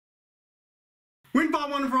When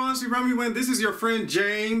Bob Wonderful Honesty Run Me When, this is your friend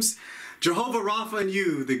James, Jehovah Rapha and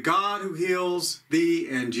you, the God who heals thee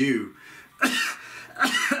and you.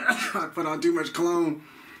 I put on too much cologne.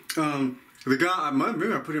 The God,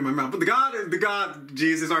 maybe I put it in my mouth, but the God,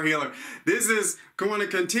 Jesus, our healer. This is going to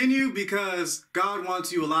continue because God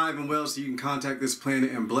wants you alive and well so you can contact this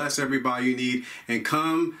planet and bless everybody you need and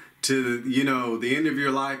come to, you know, the end of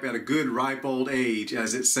your life at a good ripe old age,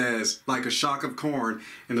 as it says, like a shock of corn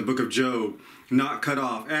in the book of Job, not cut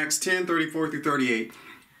off. Acts 10:34-38.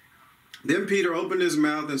 Then Peter opened his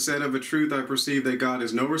mouth and said, Of a truth I perceive that God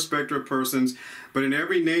is no respecter of persons, but in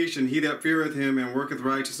every nation he that feareth him and worketh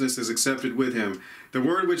righteousness is accepted with him. The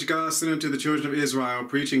word which God sent unto the children of Israel,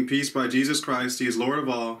 preaching peace by Jesus Christ, he is Lord of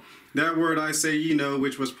all. That word I say ye know,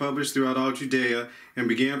 which was published throughout all Judea, and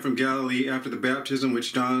began from Galilee after the baptism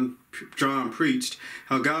which John preached,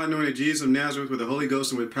 how God anointed Jesus of Nazareth with the Holy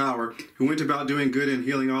Ghost and with power, who went about doing good and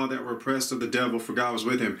healing all that were oppressed of the devil, for God was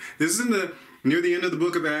with him. This is near the end of the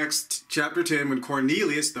book of Acts, chapter 10, when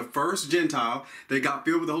Cornelius, the first Gentile, they got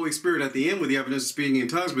filled with the Holy Spirit at the end with the evidence of speaking in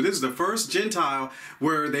tongues. But this is the first Gentile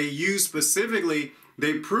where they used specifically,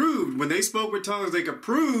 they proved, when they spoke with tongues, they could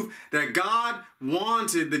prove that God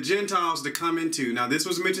wanted the Gentiles to come into. Now, this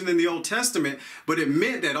was mentioned in the Old Testament, but it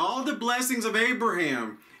meant that all the blessings of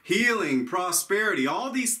Abraham, healing, prosperity,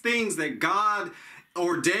 all these things that God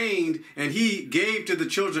ordained and he gave to the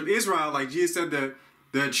children of Israel, like Jesus said,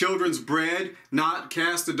 the children's bread, not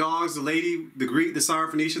cast to dogs, the lady, the Greek, the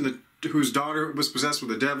Syrophoenician, whose daughter was possessed with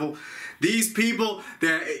the devil. These people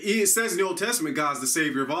that it says in the Old Testament, God's the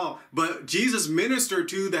Savior of all, but Jesus ministered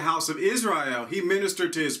to the house of Israel. He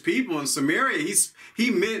ministered to his people in Samaria.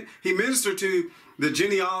 He ministered to the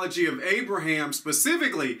genealogy of Abraham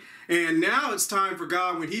specifically. And now it's time for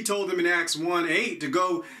God, when he told them in Acts 1:8 to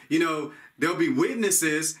go, you know, there'll be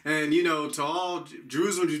witnesses and, you know, to all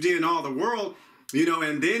Jerusalem, Judea, and all the world. You know,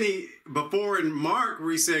 and then before in Mark,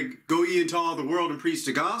 where he said, go ye into all the world and preach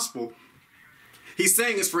the gospel, he's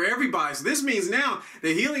saying it's for everybody. So this means now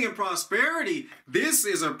the healing and prosperity, this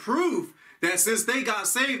is a proof that since they got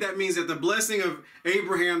saved, that means that the blessing of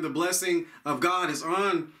Abraham, the blessing of God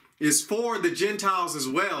is for the Gentiles as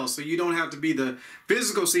well. So you don't have to be the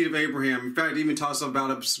physical seed of Abraham. In fact, it even talks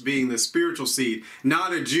about us being the spiritual seed,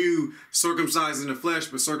 not a Jew circumcised in the flesh,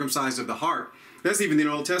 but circumcised of the heart. That's even in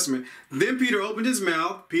the Old Testament. Then Peter opened his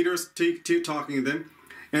mouth, Peter's talking to them,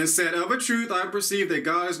 and said, Of a truth I perceive that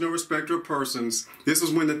God is no respecter of persons. This was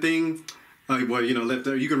when the thing, well, you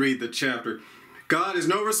know, you can read the chapter. God is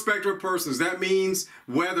no respecter of persons. That means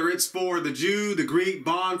whether it's for the Jew, the Greek,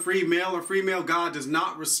 bond, free male or female, God does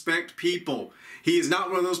not respect people. He is not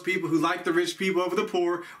one of those people who like the rich people over the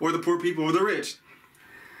poor or the poor people over the rich.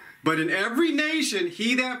 But in every nation,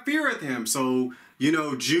 he that feareth him. So, you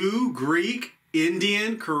know, Jew, Greek,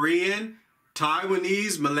 Indian, Korean,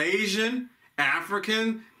 Taiwanese, Malaysian,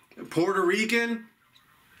 African, Puerto Rican,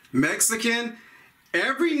 Mexican,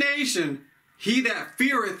 every nation, he that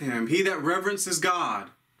feareth him, he that reverences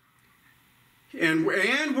God, and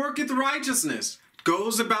worketh righteousness,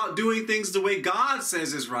 goes about doing things the way God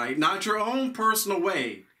says is right, not your own personal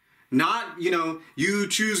way. Not, you know, you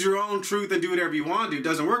choose your own truth and do whatever you want to do. It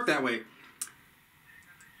doesn't work that way.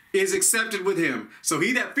 Is accepted with him. So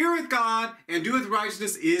he that feareth God and doeth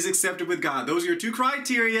righteousness is accepted with God. Those are your two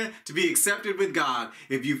criteria to be accepted with God.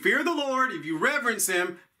 If you fear the Lord, if you reverence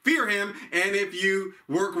him, fear him, and if you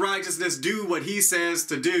work righteousness, do what he says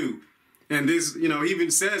to do. And this, you know,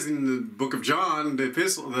 even says in the book of John, the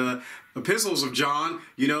epistles of John,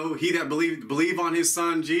 you know, he that believe on his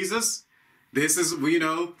son Jesus, this is, you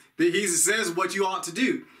know, he says what you ought to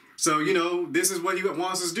do. So, you know, this is what he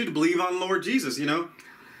wants us to do, to believe on the Lord Jesus, you know.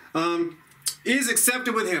 Is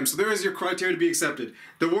accepted with him. So there is your criteria to be accepted.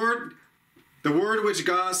 The word which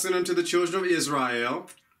God sent unto the children of Israel,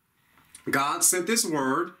 God sent this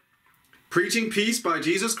word, preaching peace by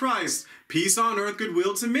Jesus Christ, peace on earth,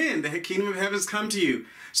 goodwill to men, the kingdom of heaven has come to you.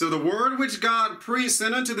 So the word which God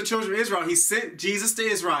sent unto the children of Israel, he sent Jesus to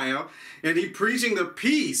Israel, and he preaching the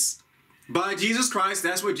peace by Jesus Christ.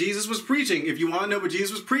 That's what Jesus was preaching. If you want to know what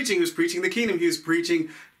Jesus was preaching, he was preaching the kingdom. He was preaching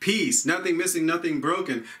peace, nothing missing, nothing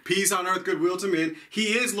broken. Peace on earth, goodwill to men.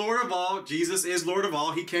 He is Lord of all. Jesus is Lord of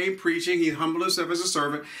all. He came preaching. He humbled himself as a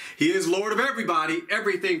servant. He is Lord of everybody,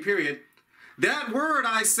 everything, period. That word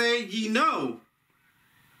I say ye know,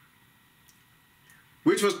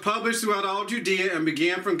 which was published throughout all Judea and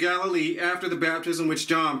began from Galilee after the baptism which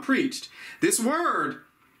John preached. This word,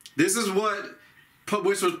 this is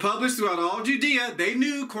which was published throughout all Judea. They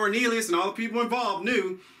knew, Cornelius and all the people involved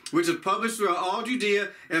knew, which was published throughout all Judea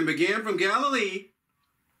and began from Galilee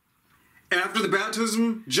After the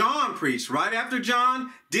baptism, John preached. Right after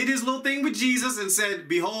John did his little thing with Jesus and said,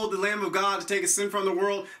 behold, the Lamb of God to take a sin from the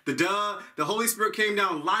world. The dove, the Holy Spirit came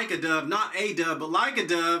down like a dove, not a dove, but like a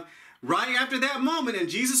dove. Right after that moment, and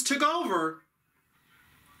Jesus took over.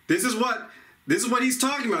 This is what he's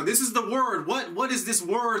talking about. This is the word. What is this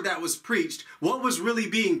word that was preached? What was really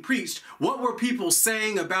being preached? What were people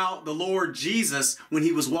saying about the Lord Jesus when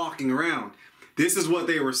he was walking around? This is what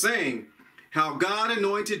they were saying. How God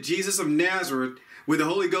anointed Jesus of Nazareth with the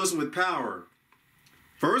Holy Ghost and with power.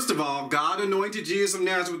 First of all, God anointed Jesus of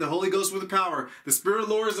Nazareth with the Holy Ghost with power. The Spirit of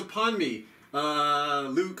the Lord is upon me.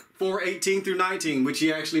 Luke 4:18 through 19, which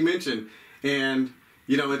he actually mentioned. And,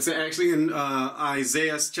 you know, it's actually in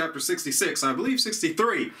Isaiah chapter 66, I believe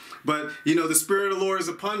 63. But, you know, the Spirit of the Lord is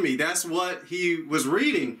upon me. That's what he was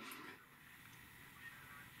reading.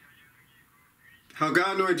 How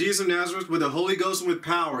God anointed Jesus of Nazareth with the Holy Ghost and with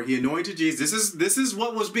power. He anointed Jesus. This is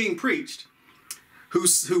what was being preached. Who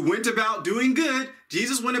went about doing good.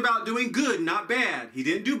 Jesus went about doing good, not bad. He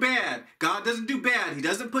didn't do bad. God doesn't do bad. He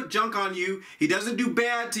doesn't put junk on you. He doesn't do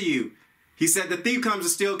bad to you. He said the thief comes to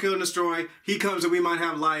steal, kill, and destroy. He comes that we might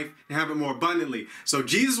have life and have it more abundantly. So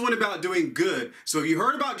Jesus went about doing good. So if you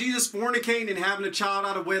heard about Jesus fornicating and having a child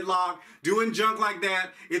out of wedlock, doing junk like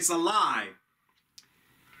that, it's a lie.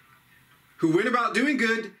 Who went about doing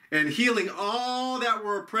good and healing all that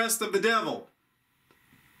were oppressed of the devil.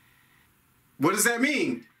 What does that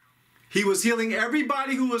mean? He was healing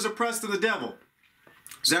everybody who was oppressed of the devil.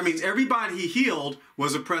 So that means everybody he healed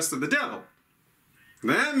was oppressed of the devil.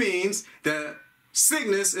 That means that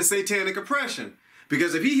sickness is satanic oppression.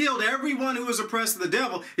 Because if he healed everyone who was oppressed of the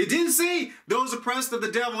devil, it didn't say those oppressed of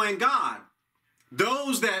the devil and God.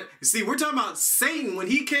 Those that, see, we're talking about Satan. When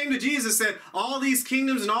he came to Jesus and said, all these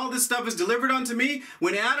kingdoms and all this stuff is delivered unto me.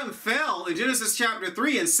 When Adam fell in Genesis chapter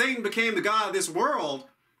 3 and Satan became the God of this world,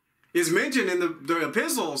 is mentioned in the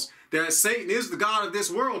epistles that Satan is the God of this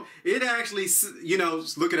world. It actually, you know,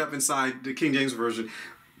 look it up inside the King James Version.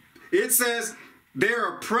 It says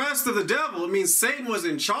they're oppressed of the devil. It means Satan was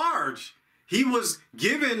in charge. He was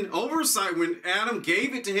given oversight when Adam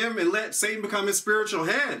gave it to him and let Satan become his spiritual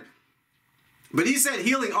head. But he said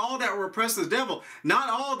healing all that were oppressed of the devil. Not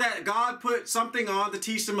all that God put something on to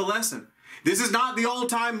teach them a lesson. This is not the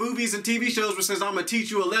old-time movies and TV shows where it says, I'm going to teach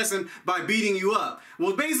you a lesson by beating you up.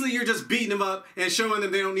 Well, basically, you're just beating them up and showing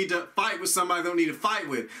them they don't need to fight with somebody they don't need to fight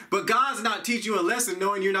with. But God's not teaching you a lesson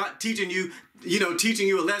knowing you're not teaching you, teaching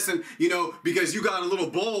you a lesson, because you got a little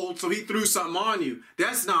bold, so he threw something on you.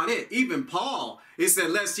 That's not it. Even Paul, it said,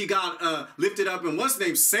 lest he got lifted up in what's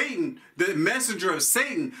name? Satan, the messenger of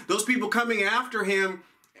Satan. Those people coming after him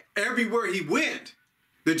everywhere he went.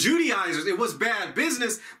 The Judaizers, it was bad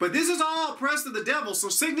business, but this is all oppressed of the devil. So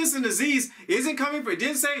sickness and disease isn't coming from, it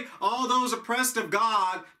didn't say all those oppressed of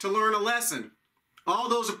God to learn a lesson. All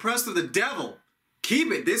those oppressed of the devil.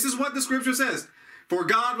 Keep it. This is what the scripture says. For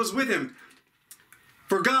God was with him.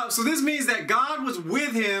 For God, so this means that God was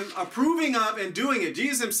with him, approving of and doing it.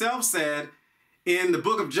 Jesus himself said in the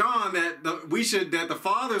book of John that the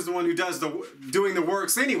Father is the one who does doing the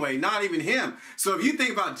works anyway, not even him. So if you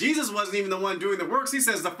think about Jesus wasn't even the one doing the works, he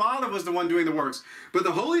says the Father was the one doing the works. But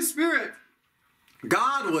the Holy Spirit,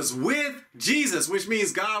 God was with Jesus, which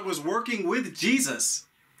means God was working with Jesus.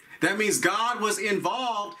 That means God was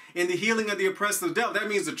involved in the healing of the oppressed of the devil. That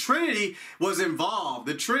means the Trinity was involved.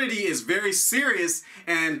 The Trinity is very serious,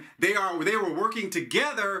 and they were working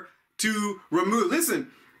together to remove. Listen,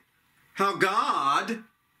 how God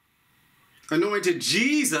anointed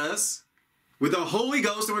Jesus with the Holy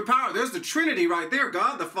Ghost and with power. There's the Trinity right there.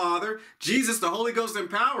 God the Father, Jesus, the Holy Ghost and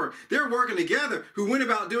power. They're working together, who went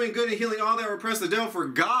about doing good and healing all that were oppressed of the devil, for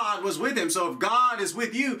God was with him. So if God is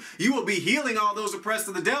with you, you will be healing all those oppressed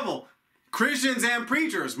of the devil. Christians and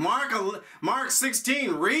preachers. Mark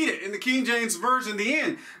 16, read it in the King James Version, the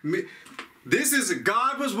end. This is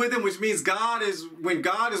God was with him, which means when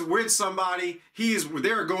God is with somebody,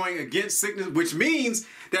 they're going against sickness, which means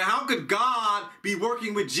that how could God be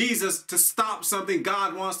working with Jesus to stop something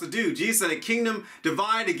God wants to do? Jesus said a kingdom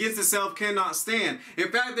divided against itself cannot stand. In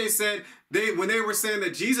fact, they said, when they were saying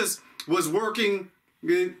that Jesus was working,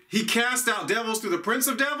 he cast out devils through the prince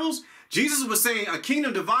of devils, Jesus was saying a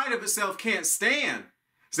kingdom divided of itself can't stand.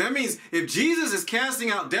 So that means if Jesus is casting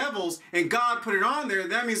out devils and God put it on there,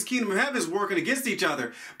 that means the kingdom of heaven is working against each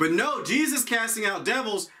other. But no, Jesus casting out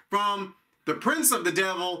devils from the prince of the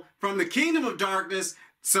devil, from the kingdom of darkness.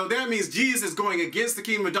 So that means Jesus is going against the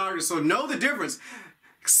kingdom of darkness. So know the difference.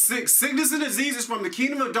 Sickness and disease is from the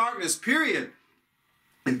kingdom of darkness, period.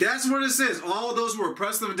 And that's what it says. All those who are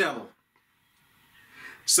oppressed of the devil.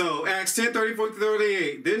 So, Acts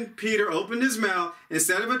 10:34-38. Then Peter opened his mouth and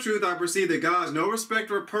said of a truth, I perceive that God is no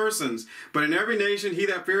respecter of persons, but in every nation he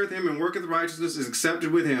that feareth him and worketh righteousness is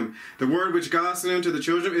accepted with him. The word which God sent unto the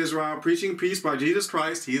children of Israel, preaching peace by Jesus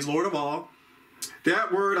Christ, he is Lord of all.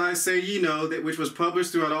 That word I say ye know, that which was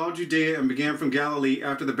published throughout all Judea and began from Galilee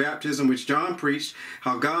after the baptism which John preached,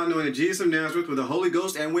 how God anointed Jesus of Nazareth with the Holy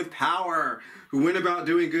Ghost and with power, who went about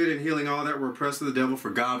doing good and healing all that were oppressed of the devil,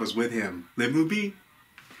 for God was with him. Live mu be.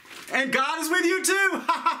 And God is with you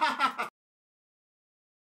too!